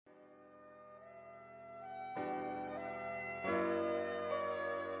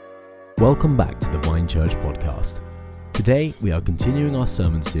Welcome back to the Vine Church podcast. Today we are continuing our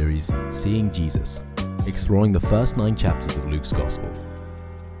sermon series, Seeing Jesus, exploring the first 9 chapters of Luke's Gospel.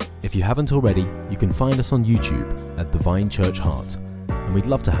 If you haven't already, you can find us on YouTube at the Vine Church Heart, and we'd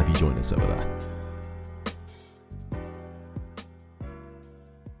love to have you join us over there.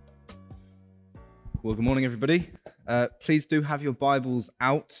 Well, good morning, everybody. Please do have your Bibles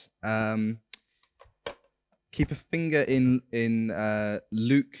out. Keep a finger in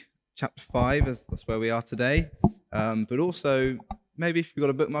Luke chapter 5, as that's where we are today. But also, maybe if you've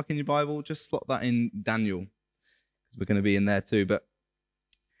got a bookmark in your Bible, just slot that in Daniel, because we're going to be in there too. But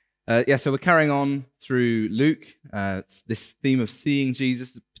so we're carrying on through Luke. It's this theme of seeing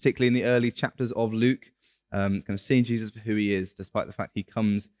Jesus, particularly in the early chapters of Luke, kind of seeing Jesus for who he is, despite the fact he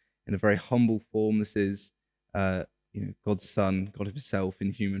comes in a very humble form. This is God's Son, God himself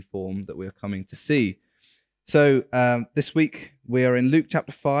in human form that we are coming to see. So this week we are in Luke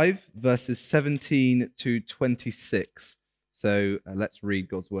chapter 5, verses 17 to 26. So let's read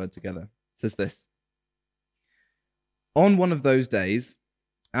God's word together. It says this: On one of those days,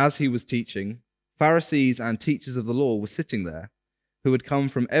 as he was teaching, Pharisees and teachers of the law were sitting there, who had come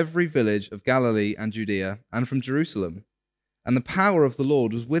from every village of Galilee and Judea and from Jerusalem. And the power of the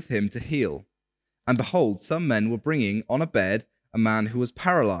Lord was with him to heal. And behold, some men were bringing on a bed a man who was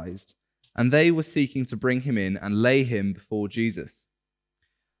paralyzed, and they were seeking to bring him in and lay him before Jesus.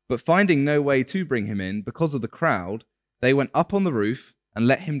 But finding no way to bring him in because of the crowd, they went up on the roof and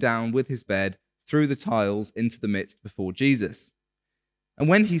let him down with his bed through the tiles into the midst before Jesus. And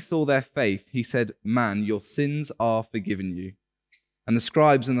when he saw their faith, he said, "Man, your sins are forgiven you." And the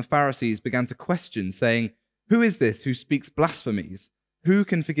scribes and the Pharisees began to question, saying, "Who is this who speaks blasphemies? Who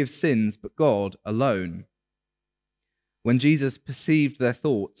can forgive sins but God alone?" When Jesus perceived their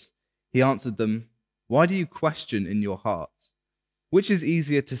thoughts, he answered them, "Why do you question in your hearts? Which is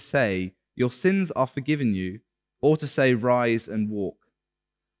easier to say, 'Your sins are forgiven you,' or to say, 'Rise and walk'?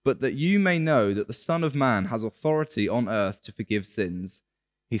 But that you may know that the Son of Man has authority on earth to forgive sins,"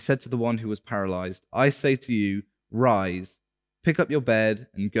 he said to the one who was paralyzed, "I say to you, rise, pick up your bed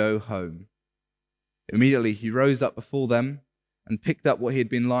and go home." Immediately he rose up before them and picked up what he had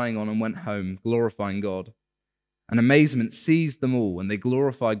been lying on and went home, glorifying God. And amazement seized them all, and they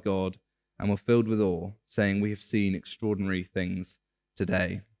glorified God and were filled with awe, saying, "We have seen extraordinary things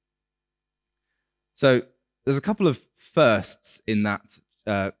today." So there's a couple of firsts in that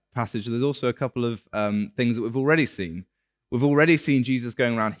passage. There's also a couple of things that we've already seen. We've already seen Jesus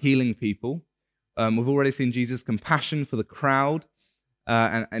going around healing people. We've already seen Jesus' compassion for the crowd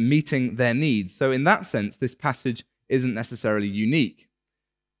and meeting their needs. So in that sense, this passage isn't necessarily unique.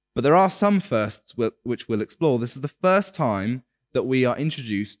 But there are some firsts which we'll explore. This is the first time that we are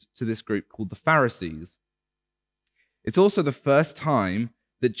introduced to this group called the Pharisees. It's also the first time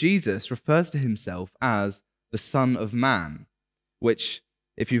that Jesus refers to himself as the Son of Man, which,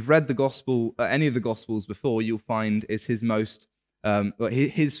 if you've read the gospel, any of the gospels before, you'll find is his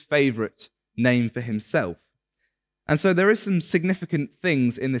his favorite name for himself. And so there is some significant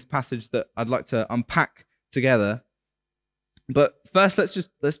things in this passage that I'd like to unpack together. But first, let's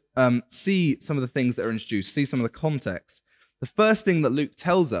see some of the things that are introduced, see some of the context. The first thing that Luke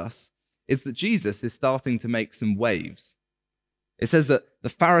tells us is that Jesus is starting to make some waves. It says that the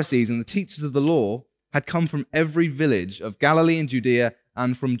Pharisees and the teachers of the law had come from every village of Galilee and Judea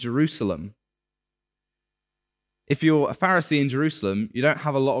and from Jerusalem. If you're a Pharisee in Jerusalem, you don't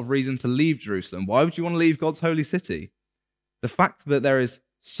have a lot of reason to leave Jerusalem. Why would you want to leave God's holy city? The fact that there is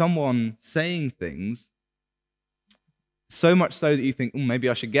someone saying things, so much so that you think, maybe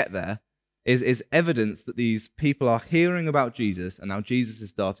I should get there, is evidence that these people are hearing about Jesus, and now Jesus is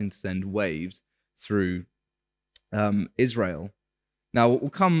starting to send waves through Israel. Now, we'll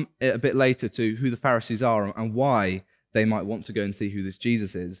come a bit later to who the Pharisees are and why they might want to go and see who this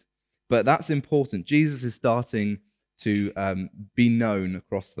Jesus is. But that's important. Jesus is starting to be known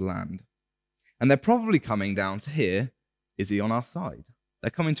across the land. And they're probably coming down to hear, is he on our side?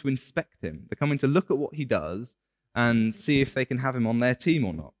 They're coming to inspect him. They're coming to look at what he does and see if they can have him on their team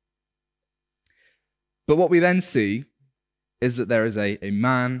or not. But what we then see is that there is a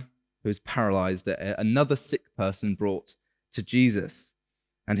man who is paralyzed, another sick person brought to Jesus,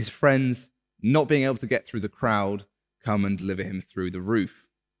 and his friends, not being able to get through the crowd, come and deliver him through the roof.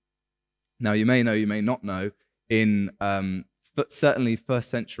 Now, you may know, you may not know, in certainly first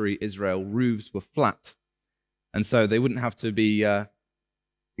century Israel, roofs were flat, and so they wouldn't have to be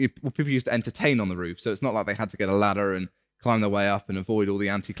people used to entertain on the roof, so it's not like they had to get a ladder and climb their way up and avoid all the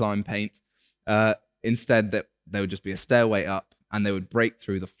anti-climb paint. Instead, that there would just be a stairway up, and they would break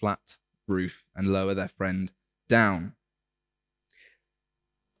through the flat roof and lower their friend down.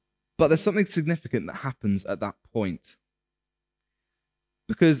 But there's something significant that happens at that point.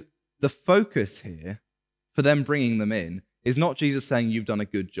 Because the focus here for them bringing them in is not Jesus saying, you've done a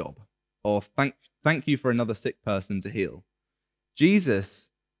good job, or thank you for another sick person to heal.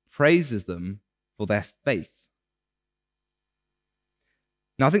 Jesus praises them for their faith.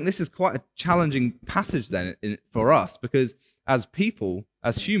 Now, I think this is quite a challenging passage then for us, because as people,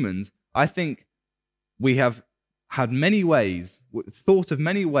 as humans, I think we have had many ways, thought of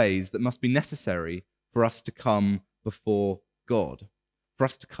many ways that must be necessary for us to come before God, for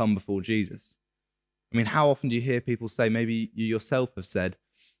us to come before Jesus. I mean, how often do you hear people say, maybe you yourself have said,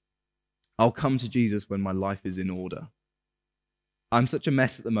 I'll come to Jesus when my life is in order. I'm such a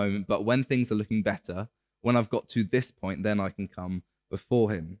mess at the moment, but when things are looking better, when I've got to this point, then I can come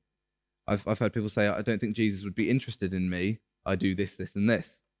before him. I've heard people say, I don't think Jesus would be interested in me. I do this, this, and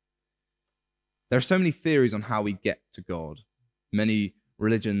this. There are so many theories on how we get to God. Many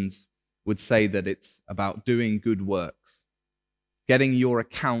religions would say that it's about doing good works, getting your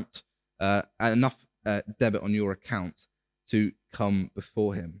account, enough debit on your account to come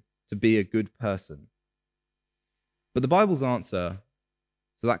before him, to be a good person. But the Bible's answer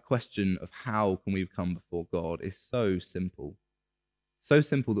to that question of how can we come before God is so simple. So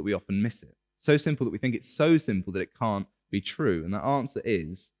simple that we often miss it. So simple that we think it's so simple that it can't be true. And the answer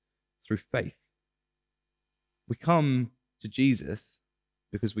is through faith. We come to Jesus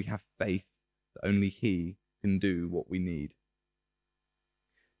because we have faith that only he can do what we need.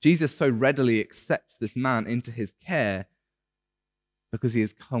 Jesus so readily accepts this man into his care because he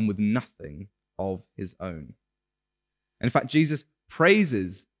has come with nothing of his own. In fact, Jesus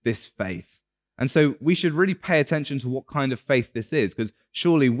praises this faith. And so we should really pay attention to what kind of faith this is, because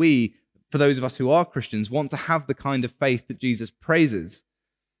surely we, for those of us who are Christians, want to have the kind of faith that Jesus praises.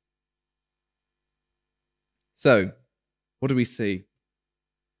 So, what do we see?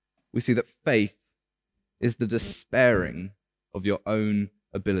 We see that faith is the despairing of your own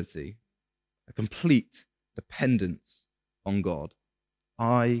ability, a complete dependence on God.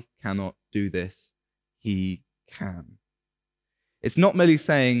 I cannot do this, he can. It's not merely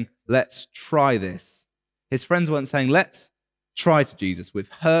saying, let's try this. His friends weren't saying, let's try to Jesus. We've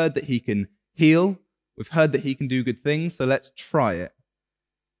heard that he can heal. We've heard that he can do good things, so let's try it.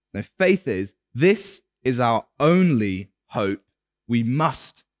 No, faith is, this is our only hope. We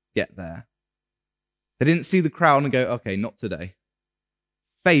must get there. They didn't see the crowd and go, okay, not today.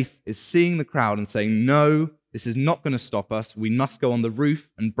 Faith is seeing the crowd and saying, no, this is not going to stop us. We must go on the roof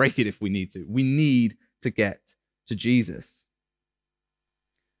and break it if we need to. We need to get to Jesus.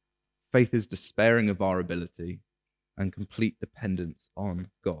 Faith is despairing of our ability and complete dependence on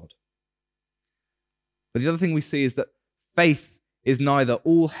God. But the other thing we see is that faith is neither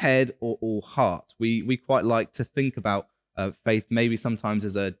all head or all heart. We quite like to think about faith maybe sometimes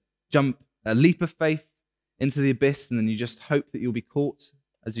as a leap of faith into the abyss, and then you just hope that you'll be caught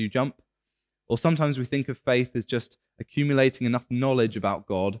as you jump. Or sometimes we think of faith as just accumulating enough knowledge about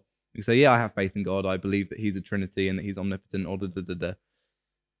God. We say, yeah, I have faith in God. I believe that he's a Trinity and that he's omnipotent, or da-da-da-da.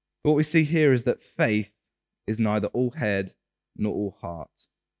 But what we see here is that faith is neither all head nor all heart.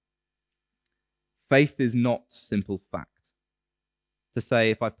 Faith is not simple fact. To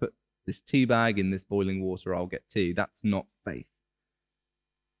say, if I put this tea bag in this boiling water, I'll get tea. That's not faith.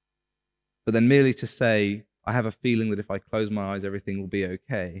 But then merely to say, I have a feeling that if I close my eyes, everything will be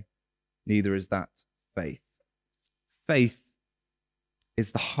okay, neither is that faith. Faith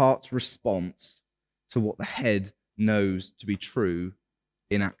is the heart's response to what the head knows to be true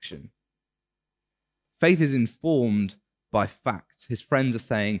in action. Faith is informed by fact. His friends are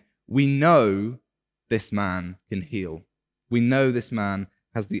saying, we know this man can heal. We know this man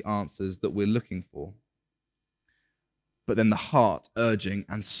has the answers that we're looking for. But then the heart urging,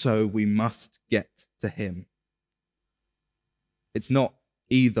 and so we must get to him. It's not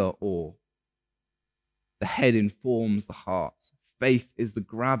either or. The head informs the heart. Faith is the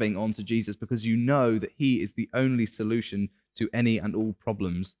grabbing onto Jesus because you know that he is the only solution to any and all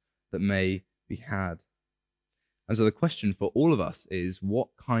problems that may be had. And so the question for all of us is, what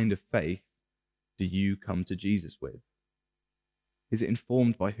kind of faith do you come to Jesus with? Is it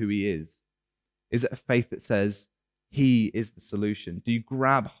informed by who he is? Is it a faith that says he is the solution? Do you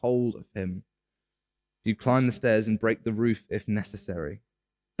grab hold of him? Do you climb the stairs and break the roof if necessary?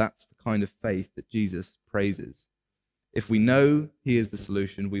 That's the kind of faith that Jesus praises. If we know he is the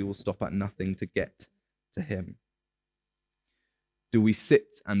solution, we will stop at nothing to get to him. Do we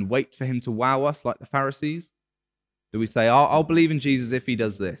sit and wait for him to wow us like the Pharisees? Do we say, I'll believe in Jesus if he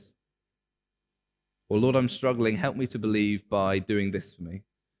does this? Or, Lord, I'm struggling, help me to believe by doing this for me?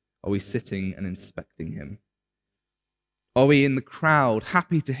 Are we sitting and inspecting him? Are we in the crowd,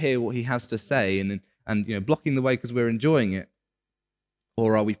 happy to hear what he has to say and blocking the way because we're enjoying it?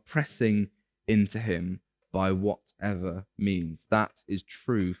 Or are we pressing into him by whatever means? That is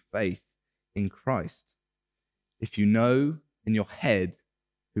true faith in Christ. If you know in your head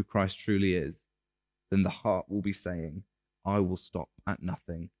who Christ truly is, then the heart will be saying, I will stop at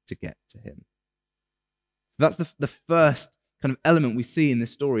nothing to get to him. So that's the first kind of element we see in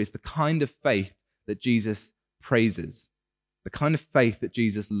this story, is the kind of faith that Jesus praises, the kind of faith that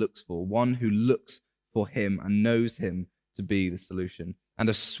Jesus looks for, one who looks for him and knows him to be the solution, and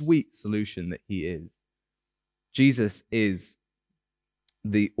a sweet solution that he is. Jesus is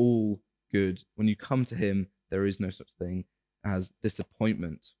the all good. When you come to him, there is no such thing as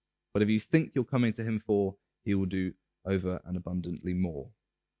disappointment. Whatever you think you're coming to him for, he will do over and abundantly more.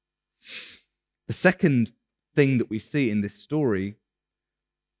 The second thing that we see in this story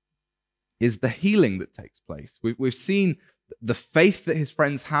is the healing that takes place. We've seen the faith that his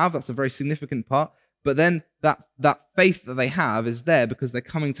friends have. That's a very significant part. But then that faith that they have is there because they're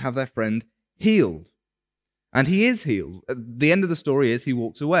coming to have their friend healed. And he is healed. At the end of the story is he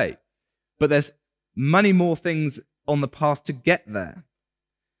walks away. But there's many more things on the path to get there.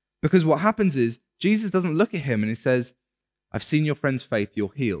 Because what happens is Jesus doesn't look at him and he says, I've seen your friend's faith,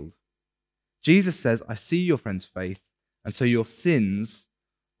 you're healed. Jesus says, I see your friend's faith, and so your sins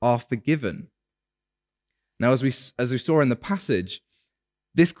are forgiven. Now, as we saw in the passage,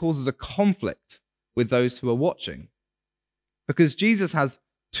 this causes a conflict with those who are watching, because Jesus has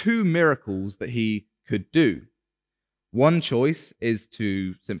two miracles that he could do. One choice is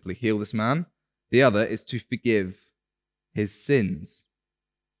to simply heal this man. The other is to forgive his sins.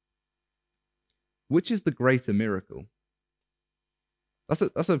 Which is the greater miracle?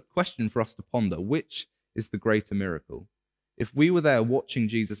 That's a question for us to ponder. Which is the greater miracle? If we were there watching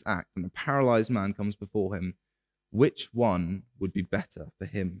Jesus act and a paralyzed man comes before him, which one would be better for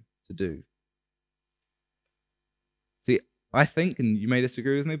him to do? See, I think, and you may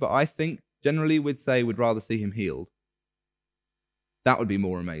disagree with me, but I think generally we'd say we'd rather see him healed. That would be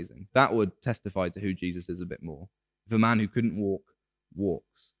more amazing. That would testify to who Jesus is a bit more. If a man who couldn't walk,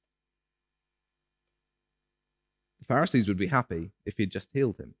 walks. The Pharisees would be happy if he'd just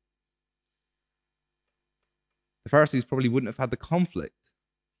healed him. The Pharisees probably wouldn't have had the conflict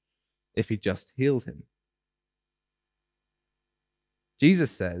if he'd just healed him.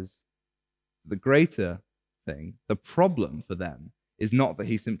 Jesus says the greater thing, the problem for them, is not that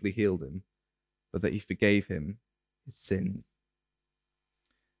he simply healed him, but that he forgave him his sins.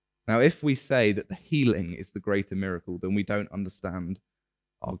 Now, if we say that the healing is the greater miracle, then we don't understand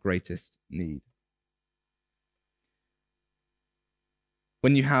our greatest need.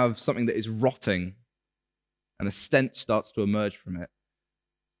 When you have something that is rotting and a stench starts to emerge from it,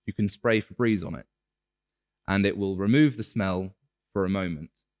 you can spray Febreze on it, and it will remove the smell for a moment,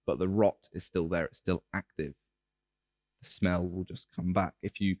 but the rot is still there, it's still active. The smell will just come back.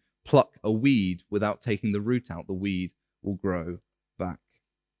 If you pluck a weed without taking the root out, the weed will grow back.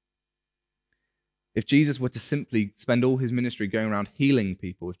 If Jesus were to simply spend all his ministry going around healing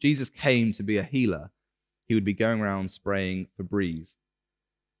people, if Jesus came to be a healer, he would be going around spraying Febreze.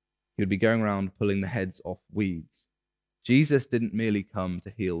 He would be going around pulling the heads off weeds. Jesus didn't merely come to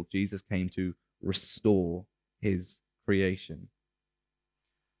heal. Jesus came to restore his creation.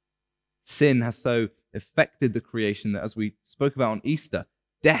 Sin has so affected the creation that, as we spoke about on Easter,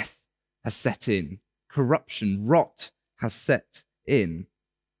 death has set in. Corruption, rot has set in.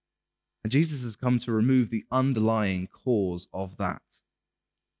 And Jesus has come to remove the underlying cause of that.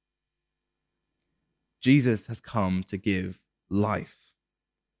 Jesus has come to give life.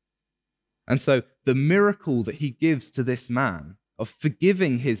 And so the miracle that he gives to this man of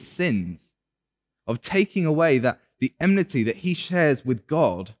forgiving his sins, of taking away the enmity that he shares with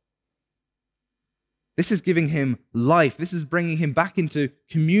God, this is giving him life. This is bringing him back into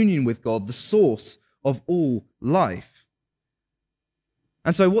communion with God, the source of all life.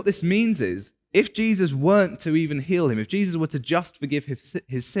 And so what this means is, if Jesus weren't to even heal him, if Jesus were to just forgive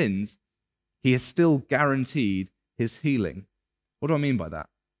his sins, he is still guaranteed his healing. What do I mean by that?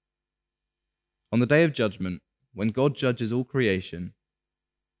 On the day of judgment, when God judges all creation,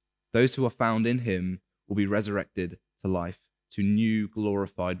 those who are found in him will be resurrected to life, to new,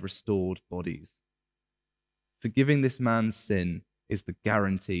 glorified, restored bodies. Forgiving this man's sin is the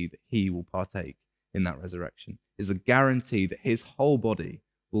guarantee that he will partake in that resurrection, is the guarantee that his whole body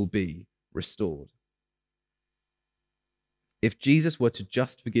will be restored. If Jesus were to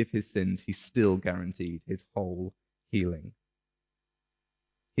just forgive his sins, he's still guaranteed his whole healing.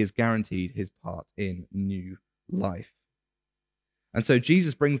 He is guaranteed his part in new life. And so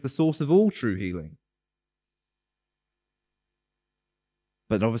Jesus brings the source of all true healing.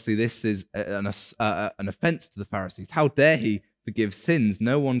 But obviously this is an offense to the Pharisees. How dare he forgive sins?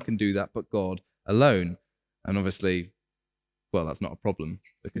 No one can do that but God alone. And obviously, well, that's not a problem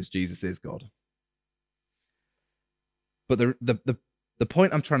because Jesus is God. But the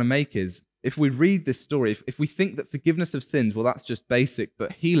point I'm trying to make is, if we read this story, if we think that forgiveness of sins, well, that's just basic,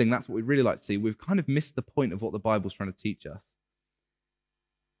 but healing, that's what we'd really like to see, we've kind of missed the point of what the Bible's trying to teach us.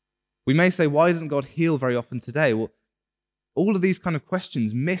 We may say, why doesn't God heal very often today? Well, all of these kind of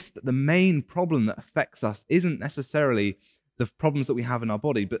questions miss that the main problem that affects us isn't necessarily the problems that we have in our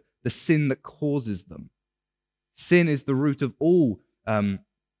body, but the sin that causes them. Sin is the root of all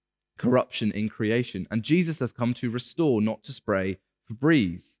corruption in creation, and Jesus has come to restore, not to spray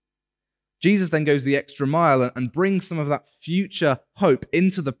Febreze. Jesus then goes the extra mile and brings some of that future hope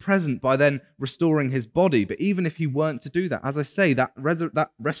into the present by then restoring his body. But even if he weren't to do that, as I say, that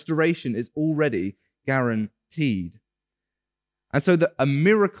restoration is already guaranteed. And so that a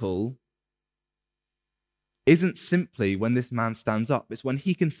miracle isn't simply when this man stands up. It's when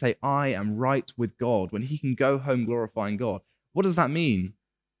he can say, I am right with God, when he can go home glorifying God. What does that mean?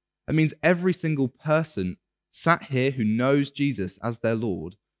 It means every single person sat here who knows Jesus as their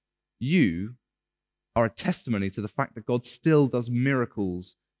Lord, you are a testimony to the fact that God still does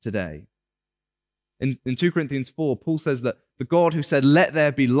miracles today. In 2 Corinthians 4, Paul says that the God who said, let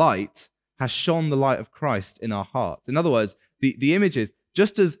there be light, has shone the light of Christ in our hearts. In other words, the image is,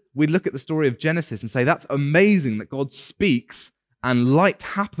 just as we look at the story of Genesis and say, that's amazing that God speaks and light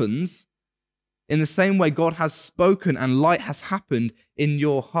happens, in the same way God has spoken and light has happened in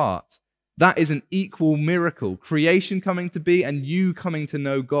your heart. That is an equal miracle. Creation coming to be and you coming to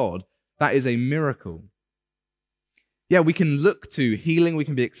know God. That is a miracle. Yeah, we can look to healing, we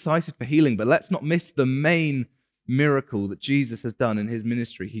can be excited for healing, but let's not miss the main miracle that Jesus has done in his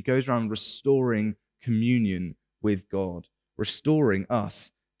ministry. He goes around restoring communion with God, restoring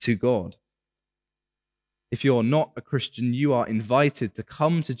us to God. If you're not a Christian, you are invited to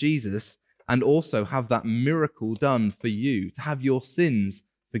come to Jesus and also have that miracle done for you, to have your sins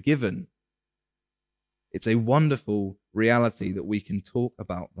forgiven. It's a wonderful reality that we can talk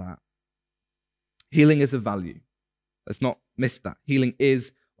about that. Healing is of value. Let's not miss that. Healing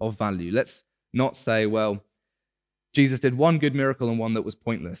is of value. Let's not say, well, Jesus did one good miracle and one that was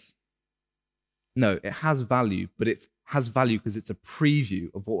pointless. No, it has value, but it has value because it's a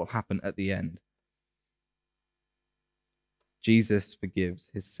preview of what will happen at the end. Jesus forgives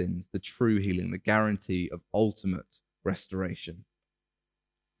his sins, the true healing, the guarantee of ultimate restoration.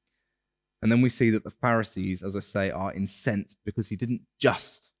 And then we see that the Pharisees, as I say, are incensed because he didn't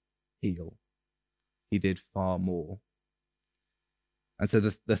just heal. He did far more. And so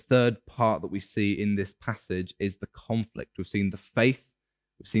the third part that we see in this passage is the conflict. We've seen the faith,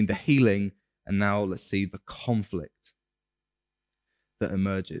 we've seen the healing, and now let's see the conflict that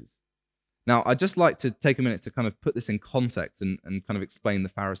emerges. Now, I'd just like to take a minute to kind of put this in context and kind of explain the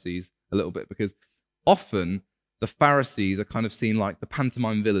Pharisees a little bit, because often the Pharisees are kind of seen like the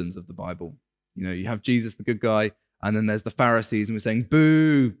pantomime villains of the Bible. You know, you have Jesus, the good guy, and then there's the Pharisees, and we're saying,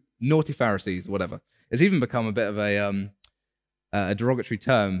 boo, naughty Pharisees, or whatever. It's even become a bit of a derogatory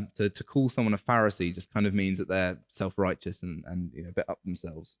term to call someone a Pharisee. Just kind of means that they're self-righteous and you know, a bit up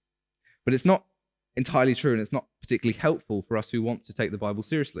themselves. But it's not entirely true, and it's not particularly helpful for us who want to take the Bible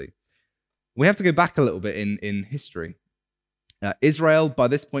seriously. We have to go back a little bit in history. Israel, by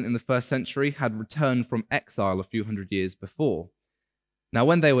this point in the 1st century, had returned from exile a few hundred years before. Now,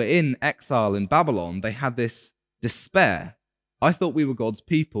 when they were in exile in Babylon, they had this despair. I thought we were God's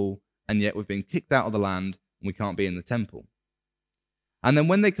people, and yet we've been kicked out of the land, and we can't be in the temple. And then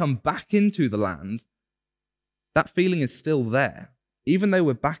when they come back into the land, that feeling is still there. Even though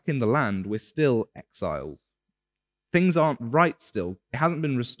we're back in the land, we're still exiles. Things aren't right still. It hasn't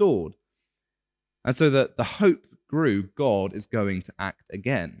been restored. And so the hope grew, God is going to act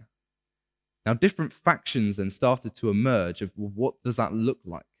again. Now, different factions then started to emerge of, well, what does that look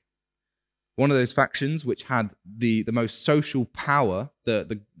like? One of those factions, which had the most social power,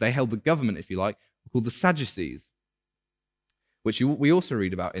 they held the government, if you like, were called the Sadducees, which we also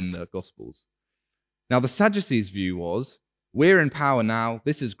read about in the Gospels. Now, the Sadducees' view was, we're in power now,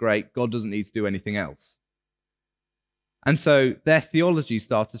 this is great, God doesn't need to do anything else. And so their theology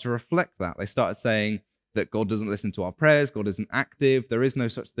started to reflect that. They started saying that God doesn't listen to our prayers, God isn't active, there is no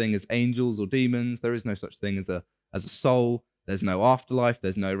such thing as angels or demons, there is no such thing as a soul, there's no afterlife,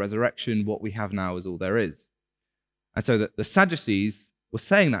 there's no resurrection, what we have now is all there is. And so the Sadducees were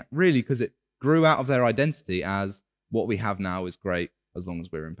saying that really because it grew out of their identity as what we have now is great as long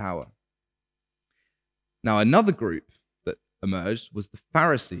as we're in power. Now, another group that emerged was the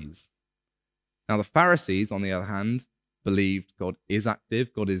Pharisees. Now, the Pharisees, on the other hand, believed God is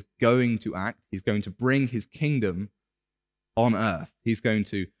active, God is going to act, he's going to bring his kingdom on earth. He's going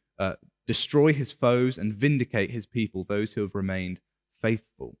to destroy his foes and vindicate his people, those who have remained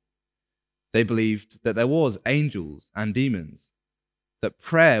faithful. They believed that there was angels and demons, that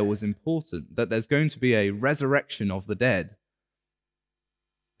prayer was important, that there's going to be a resurrection of the dead.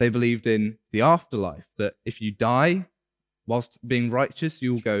 They believed in the afterlife, that if you die whilst being righteous,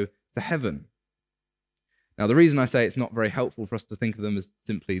 you will go to heaven. Now, the reason I say it's not very helpful for us to think of them as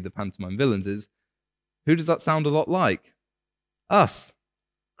simply the pantomime villains is, who does that sound a lot like? Us.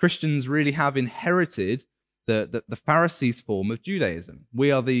 Christians really have inherited the Pharisees' form of Judaism.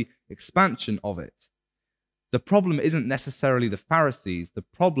 We are the expansion of it. The problem isn't necessarily the Pharisees. The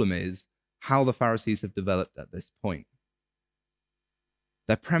problem is how the Pharisees have developed at this point.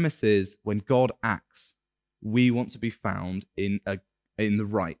 Their premise is, when God acts, we want to be found in the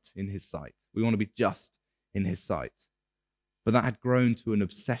right, in his sight. We want to be just in his sight. But that had grown to an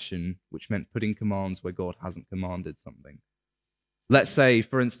obsession, which meant putting commands where God hasn't commanded something. Let's say,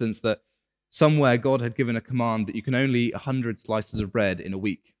 for instance, that somewhere God had given a command that you can only eat 100 slices of bread in a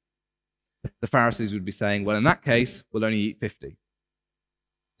week. The Pharisees would be saying, well, in that case, we'll only eat 50.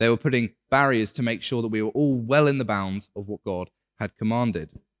 They were putting barriers to make sure that we were all well in the bounds of what God had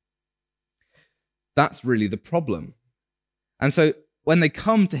commanded. That's really the problem. And so when they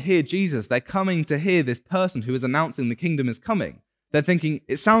come to hear Jesus, they're coming to hear this person who is announcing the kingdom is coming. They're thinking,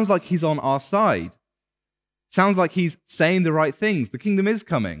 it sounds like he's on our side. Sounds like he's saying the right things. The kingdom is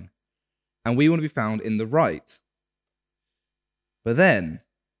coming. And we want to be found in the right. But then,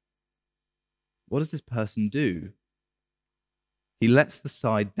 what does this person do? He lets the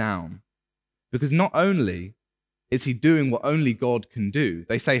side down. Because not only is he doing what only God can do,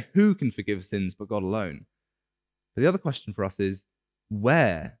 they say, who can forgive sins but God alone? But the other question for us is,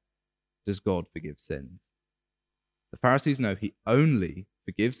 where does God forgive sins? The Pharisees know he only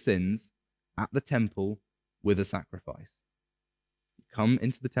forgives sins at the temple with a sacrifice. You come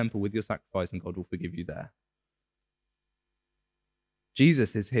into the temple with your sacrifice and God will forgive you there.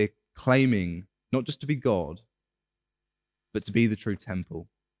 Jesus is here claiming not just to be God, but to be the true temple.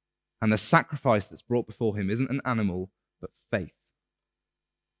 And the sacrifice that's brought before him isn't an animal, but faith.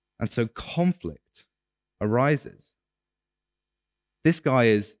 And so conflict arises. This guy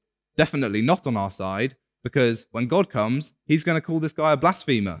is definitely not on our side, because when God comes, he's going to call this guy a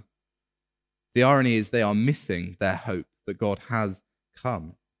blasphemer. The irony is they are missing their hope that God has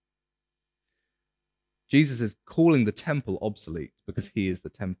come. Jesus is calling the temple obsolete because he is the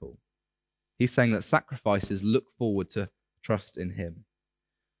temple. He's saying that sacrifices look forward to trust in him.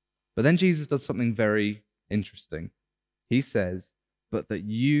 But then Jesus does something very interesting. He says, but that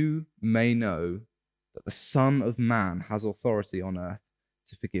you may know that the Son of Man has authority on earth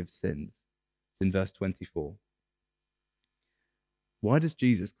to forgive sins. It's in verse 24. Why does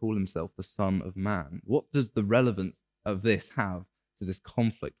Jesus call himself the Son of Man? What does the relevance of this have to this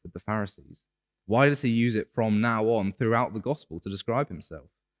conflict with the Pharisees? Why does he use it from now on throughout the gospel to describe himself?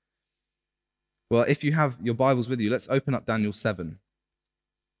 Well, if you have your Bibles with you, let's open up Daniel 7.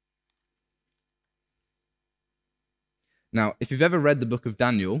 Now, if you've ever read the book of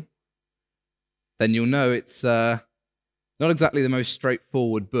Daniel, then you'll know it's not exactly the most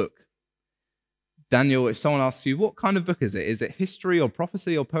straightforward book. Daniel, if someone asks you, what kind of book is it? Is it history or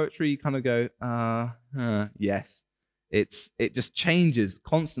prophecy or poetry? You kind of go, yes. It just changes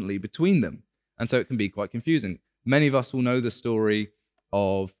constantly between them. And so it can be quite confusing. Many of us will know the story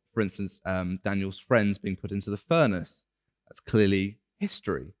of, for instance, Daniel's friends being put into the furnace. That's clearly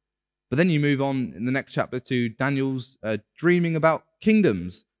history. But then you move on in the next chapter to Daniel's dreaming about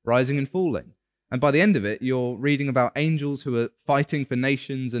kingdoms rising and falling. And by the end of it, you're reading about angels who are fighting for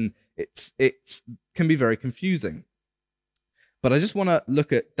nations, and it can be very confusing. But I just want to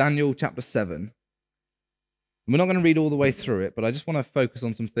look at Daniel chapter 7. We're not going to read all the way through it, but I just want to focus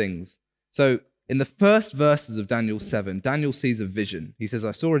on some things. So in the first verses of Daniel 7, Daniel sees a vision. He says,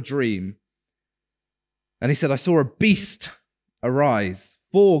 I saw a dream. And he said, I saw a beast arise.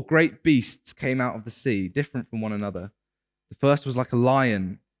 4 great beasts came out of the sea, different from one another. The first was like a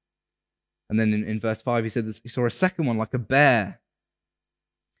lion. And then in verse 5, he said he saw a second one like a bear.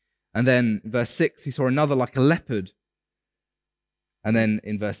 And then in verse 6, he saw another like a leopard. And then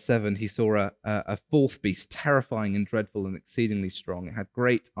in verse 7, he saw a fourth beast, terrifying and dreadful and exceedingly strong. It had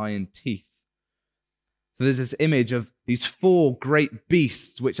great iron teeth. So there's this image of these 4 great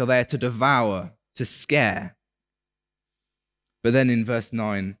beasts which are there to devour, to scare. But then in verse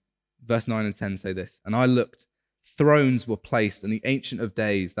 9 and 10 say this, and I looked, thrones were placed, and the Ancient of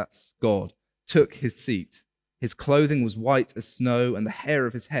Days, that's God, took his seat. His clothing was white as snow, and the hair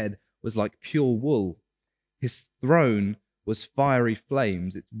of his head was like pure wool. His throne was fiery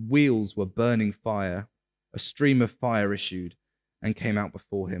flames. Its wheels were burning fire. A stream of fire issued and came out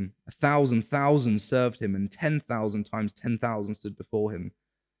before him. 1,000,000 served him, and 10,000 times 10,000 stood before him.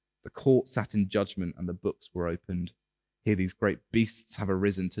 The court sat in judgment, and the books were opened. Here these great beasts have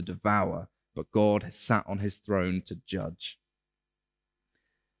arisen to devour, but God has sat on his throne to judge.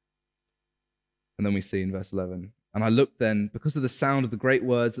 And then we see in verse 11, and I looked then, because of the sound of the great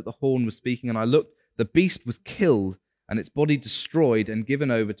words that the horn was speaking, and I looked, the beast was killed, and its body destroyed and given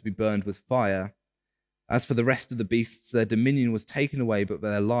over to be burned with fire. As for the rest of the beasts, their dominion was taken away, but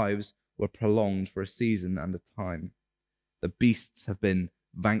their lives were prolonged for a season and a time. The beasts have been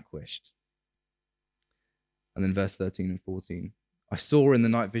vanquished. And then verse 13 and 14. I saw in the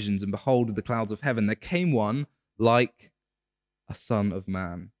night visions, and behold, with the clouds of heaven, there came one like a son of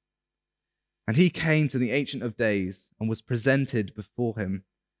man. And he came to the Ancient of Days and was presented before him.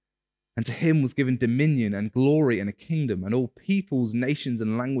 And to him was given dominion and glory and a kingdom, and all peoples, nations,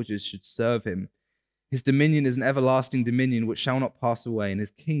 and languages should serve him. His dominion is an everlasting dominion which shall not pass away, and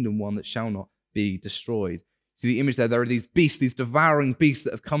his kingdom one that shall not be destroyed. See the image there? There are these beasts, these devouring beasts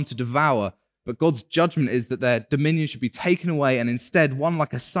that have come to devour, but God's judgment is that their dominion should be taken away, and instead one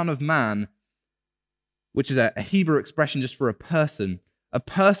like a son of man, which is a Hebrew expression just for a person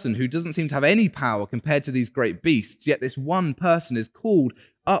who doesn't seem to have any power compared to these great beasts, yet this one person is called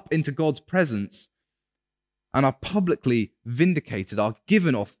up into God's presence and are publicly vindicated, are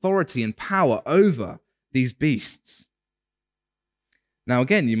given authority and power over these beasts. Now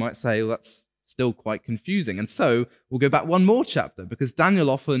again, you might say, well, that's still quite confusing. And so we'll go back one more chapter, because Daniel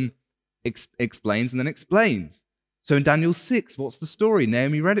often explains and then explains. So in Daniel 6, what's the story?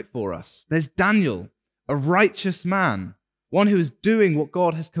 Naomi read it for us. There's Daniel, a righteous man, one who is doing what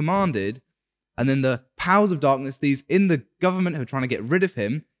God has commanded, and then the powers of darkness, these in the government who are trying to get rid of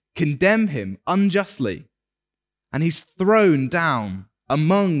him, condemn him unjustly. And he's thrown down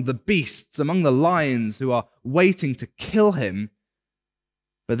among the beasts, among the lions who are waiting to kill him.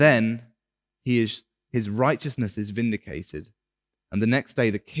 But then his righteousness is vindicated. And the next day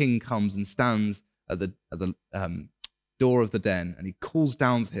the king comes and stands at the door of the den, and he calls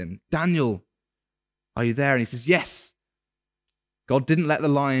down to him, Daniel, are you there? And he says, yes. God didn't let the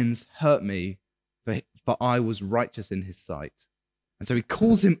lions hurt me, for I was righteous in his sight. And so he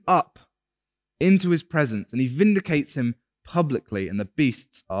calls him up into his presence, and he vindicates him publicly, and the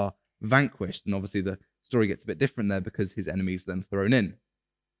beasts are vanquished. And obviously the story gets a bit different there because his enemies are then thrown in.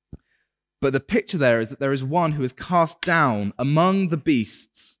 But the picture there is that there is one who is cast down among the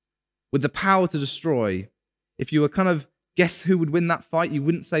beasts with the power to destroy. If you were kind of guess who would win that fight, you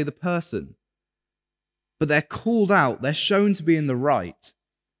wouldn't say the person. But they're called out, they're shown to be in the right,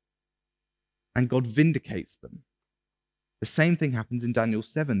 and God vindicates them. The same thing happens in Daniel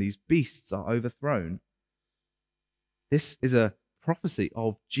 7. These beasts are overthrown. This is a prophecy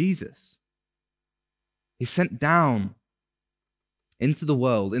of Jesus. He's sent down into the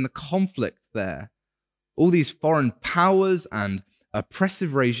world, in the conflict there. All these foreign powers and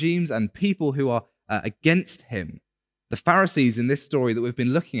oppressive regimes and people who are against him. The Pharisees in this story that we've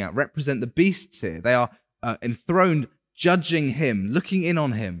been looking at represent the beasts here. They are enthroned, judging him, looking in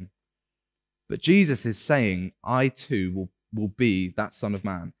on him. But Jesus is saying, I too will be that Son of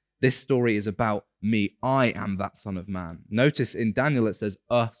Man. This story is about me. I am that Son of Man. Notice in Daniel it says,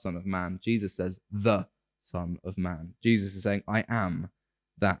 a Son of Man. Jesus says, the Son of Man. Jesus is saying, I am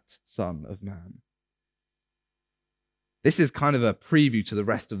that Son of Man. This is kind of a preview to the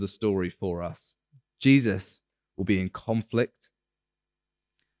rest of the story for us. Jesus will be in conflict,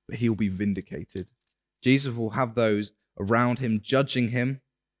 but he will be vindicated. Jesus will have those around him judging him,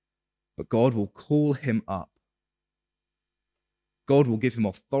 but God will call him up. God will give him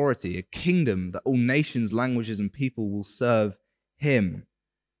authority, a kingdom that all nations, languages, and people will serve him.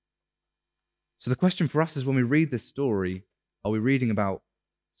 So the question for us is, when we read this story, are we reading about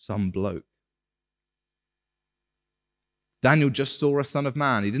some bloke? Daniel just saw a Son of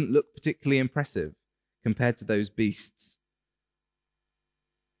Man. He didn't look particularly impressive compared to those beasts.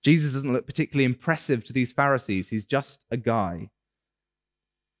 Jesus doesn't look particularly impressive to these Pharisees. He's just a guy.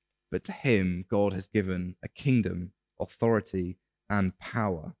 But to him, God has given a kingdom, authority, and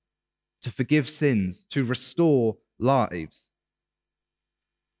power to forgive sins, to restore lives.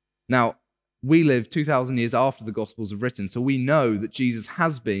 Now, we live 2,000 years after the Gospels are written, so we know that Jesus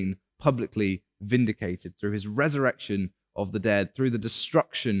has been publicly vindicated through his resurrection of the dead, through the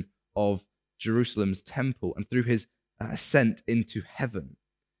destruction of Jerusalem's temple, and through his ascent into heaven.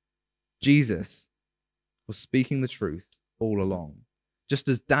 Jesus was speaking the truth all along. Just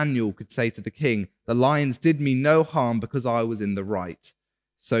as Daniel could say to the king, the lions did me no harm because I was in the right,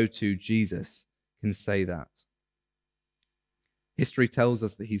 so too Jesus can say that. History tells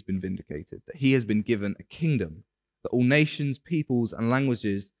us that he's been vindicated, that he has been given a kingdom, that all nations, peoples, and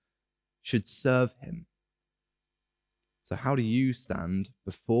languages should serve him. So how do you stand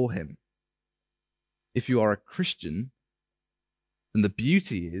before him? If you are a Christian, then the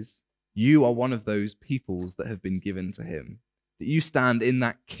beauty is you are one of those peoples that have been given to him, that you stand in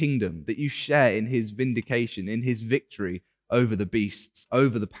that kingdom, that you share in his vindication, in his victory over the beasts,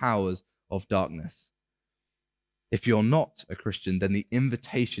 over the powers of darkness. If you're not a Christian, then the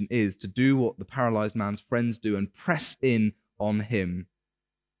invitation is to do what the paralyzed man's friends do and press in on him,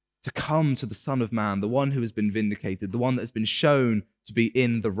 to come to the Son of Man, the one who has been vindicated, the one that has been shown to be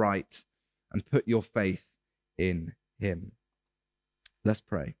in the right, and put your faith in him. Let's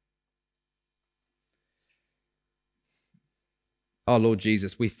pray. Our Lord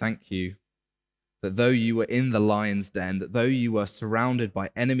Jesus, we thank you that though you were in the lion's den, that though you were surrounded by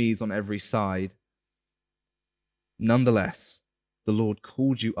enemies on every side, nonetheless, the Lord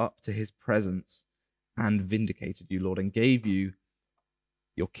called you up to his presence and vindicated you, Lord, and gave you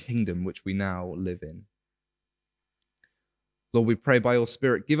your kingdom, which we now live in. Lord, we pray by your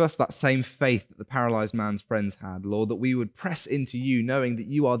Spirit, give us that same faith that the paralyzed man's friends had, Lord, that we would press into you, knowing that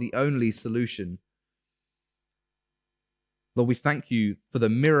you are the only solution. Lord, we thank you for the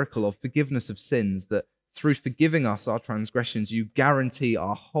miracle of forgiveness of sins, that through forgiving us our transgressions, you guarantee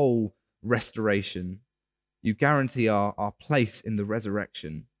our whole restoration. You guarantee our place in the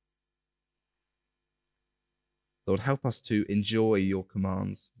resurrection. Lord, help us to enjoy your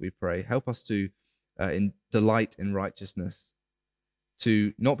commands, we pray. Help us to delight in righteousness,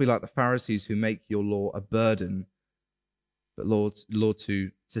 to not be like the Pharisees who make your law a burden, but Lord,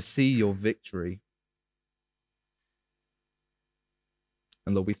 to see your victory.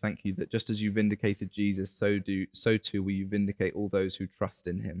 And Lord, we thank you that just as you vindicated Jesus, so too will you vindicate all those who trust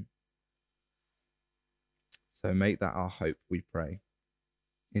in him. So make that our hope, we pray.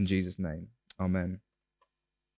 In Jesus' name, amen.